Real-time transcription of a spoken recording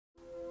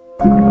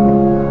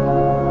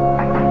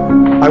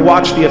I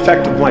watched the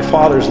effect of my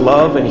father's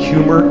love and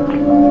humor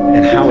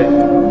and how it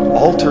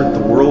altered the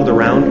world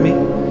around me.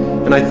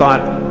 And I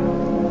thought,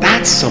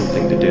 that's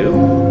something to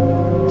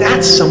do.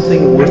 That's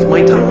something worth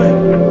my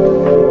time.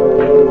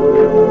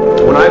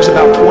 When I was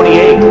about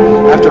 28,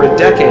 after a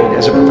decade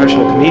as a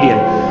professional comedian,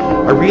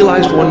 I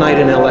realized one night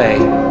in LA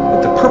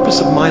that the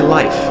purpose of my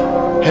life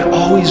had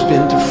always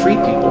been to free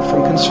people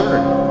from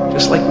concern,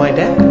 just like my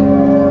dad.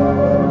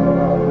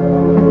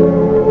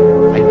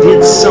 I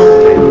did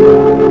something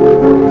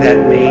that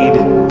made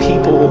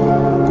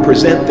people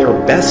present their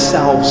best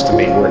selves to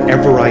me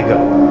wherever I go.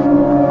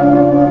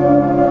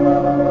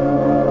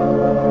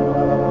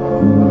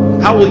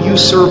 How will you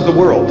serve the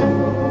world?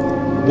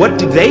 What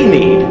do they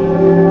need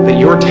that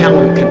your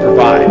talent can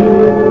provide?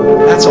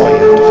 That's all you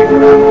have to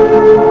figure out.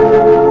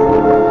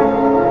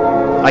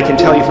 I can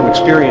tell you from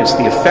experience,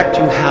 the effect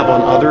you have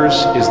on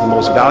others is the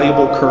most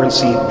valuable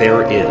currency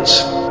there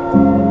is.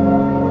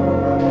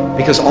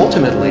 Because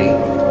ultimately,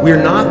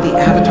 we're not the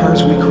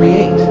avatars we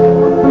create.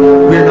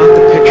 We're not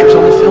the pictures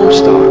on the film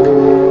stock.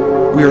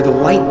 We are the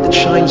light that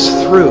shines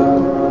through.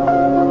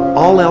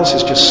 All else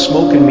is just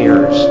smoke and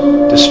mirrors,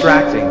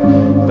 distracting,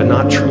 but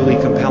not truly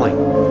compelling.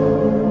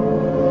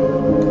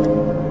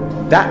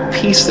 That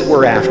peace that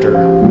we're after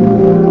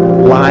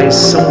lies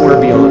somewhere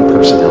beyond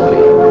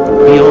personality,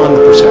 beyond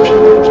the perception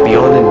of others,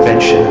 beyond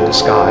invention and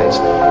disguise,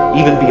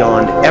 even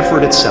beyond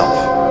effort itself.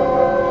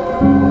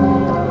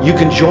 You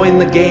can join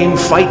the game,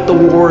 fight the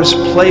wars,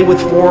 play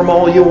with form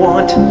all you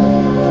want,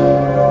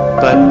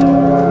 but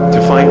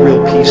to find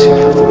real peace, you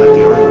have to let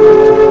the army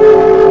go.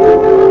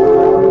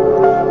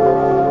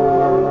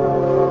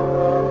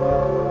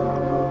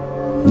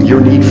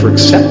 Your need for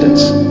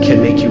acceptance can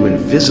make you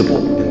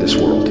invisible in this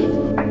world.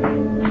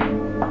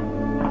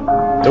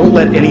 Don't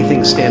let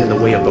anything stand in the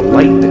way of the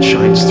light that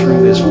shines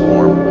through this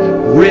form.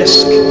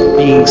 Risk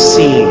being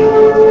seen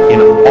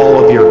in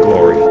all of your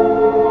glory.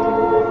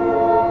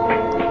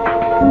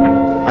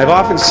 I've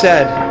often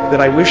said that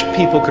I wished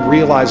people could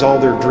realize all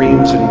their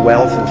dreams and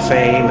wealth and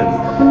fame,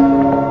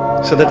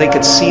 and so that they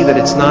could see that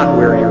it's not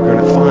where you're going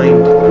to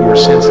find your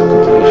sense of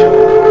completion.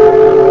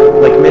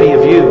 Like many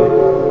of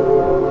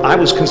you, I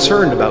was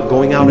concerned about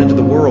going out into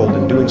the world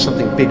and doing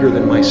something bigger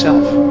than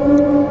myself,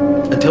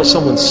 until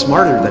someone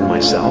smarter than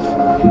myself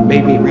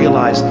made me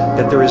realize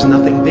that there is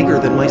nothing bigger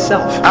than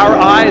myself. Our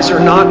eyes are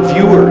not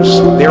viewers,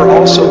 they are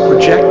also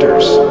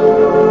projectors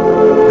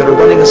that are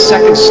running a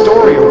second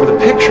story over the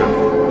picture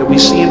that we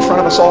see in front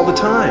of us all the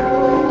time.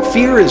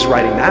 Fear is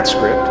writing that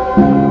script,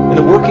 and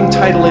the working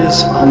title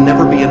is, I'll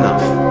Never Be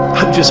Enough.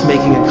 I'm just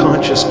making a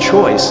conscious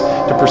choice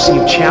to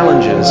perceive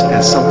challenges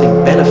as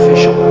something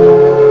beneficial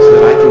so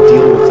that I can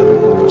deal with them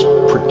in the most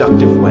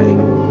productive way.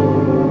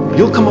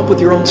 You'll come up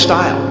with your own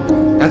style.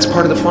 That's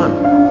part of the fun.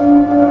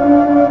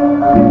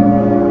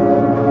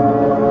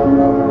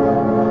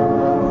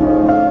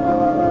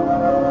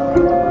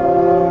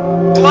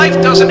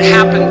 Life doesn't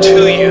happen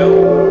to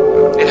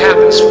you, it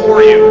happens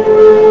for you.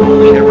 You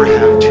only ever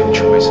have two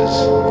choices,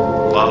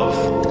 love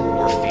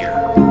or fear.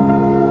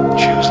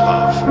 Choose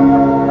love,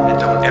 and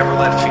don't ever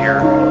let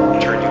fear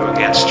turn you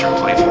against your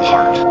playful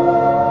heart.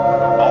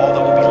 All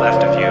that will be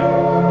left of you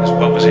is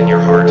what was in your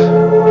heart.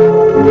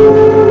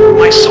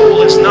 My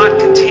soul is not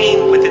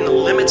contained within the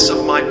limits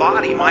of my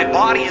body. My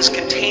body is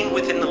contained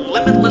within the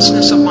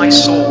limitlessness of my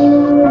soul.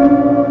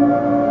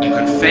 You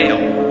can fail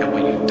at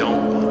what you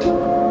don't want,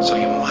 so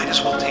you might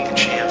as well take a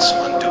chance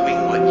on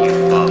doing what you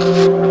love.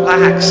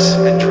 Relax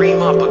and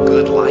dream up a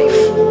good life.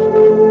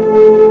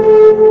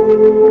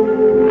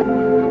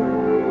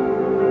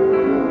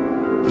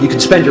 You can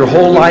spend your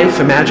whole life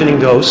imagining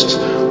ghosts,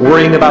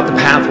 worrying about the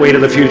pathway to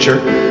the future,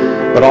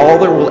 but all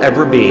there will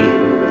ever be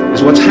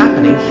is what's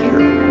happening here,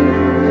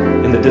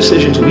 and the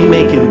decisions we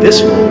make in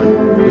this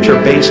moment, which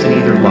are based in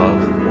either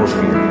love or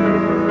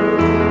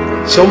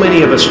fear. So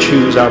many of us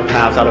choose our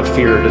path out of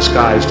fear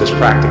disguised as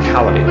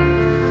practicality.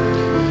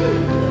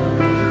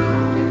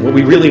 What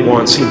we really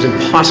want seems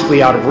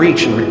impossibly out of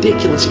reach and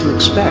ridiculous to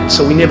expect,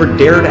 so we never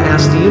dare to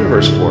ask the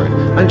universe for it.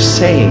 I'm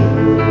saying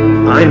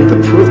I'm the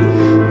proof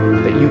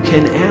that you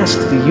can ask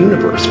the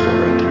universe for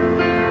it.